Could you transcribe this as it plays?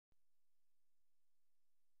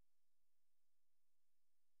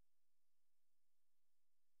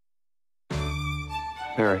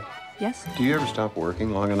Mary. Yes? Do you ever stop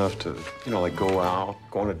working long enough to, like go out,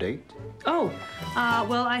 go on a date? Oh,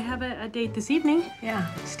 well, I have a date this evening.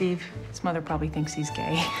 Yeah, Steve. His mother probably thinks he's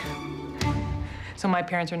gay. So my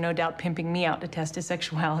parents are no doubt pimping me out to test his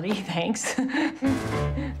sexuality. Thanks.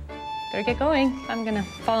 Better get going. I'm gonna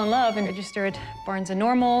fall in love and register at Barnes &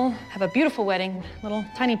 Normal, have a beautiful wedding, little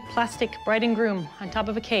tiny plastic bride and groom on top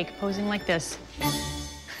of a cake posing like this.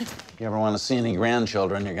 If you ever want to see any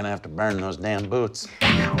grandchildren, you're gonna have to burn those damn boots.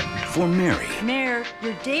 For Mary, Mayor,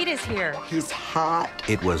 your date is here. He's hot.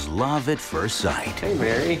 it was love at first sight. Hey,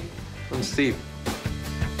 Mary. I'm Steve.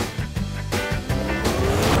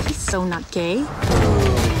 He's so not gay.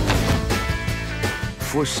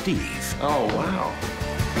 For Steve, Oh, wow.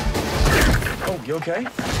 Oh, you okay?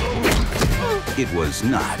 it was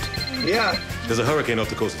not. Yeah. There's a hurricane off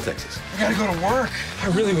the coast of Texas. I gotta go to work. I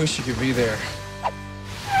really wish you could be there.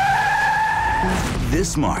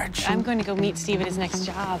 This March, I'm going to go meet Steve at his next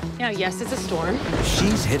job. Yeah, yes, it's a storm.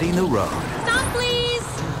 she's hitting the road. Stop, please!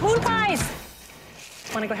 Moon pies!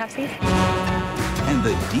 Want to go have Steve? And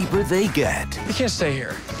the deeper they get, You can't stay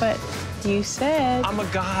here. But you said. I'm a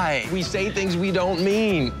guy. We say things we don't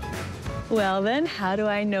mean. Well, then, how do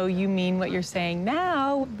I know you mean what you're saying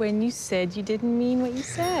now when you said you didn't mean what you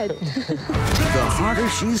said? the harder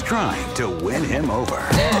she's trying to win him over.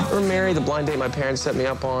 We're married, the blind date my parents set me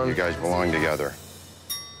up on. You guys belong together.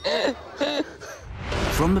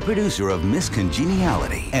 From the producer of Miss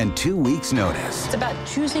Congeniality and 2 Weeks' Notice, It's about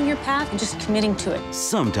choosing your path and just committing to it.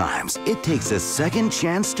 sometimes it takes a second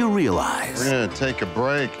chance to realize We're gonna take a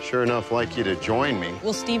break. Sure enough, like you to join me.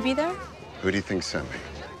 Will Steve be there? Who do you think sent me?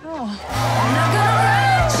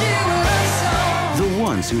 the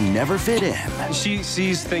ones who never fit in She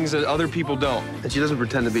sees things that other people don't. And she doesn't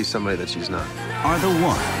pretend to be somebody that she's not. are the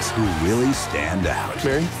ones who really stand out.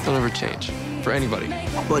 Mary, don't ever change. For anybody.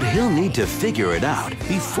 But he'll need to figure it out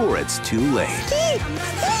before it's too late.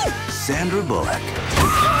 Sandra Bullock.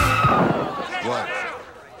 What?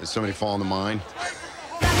 Did somebody fall in the mine?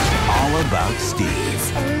 All about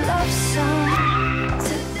Steve. A love song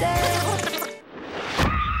today.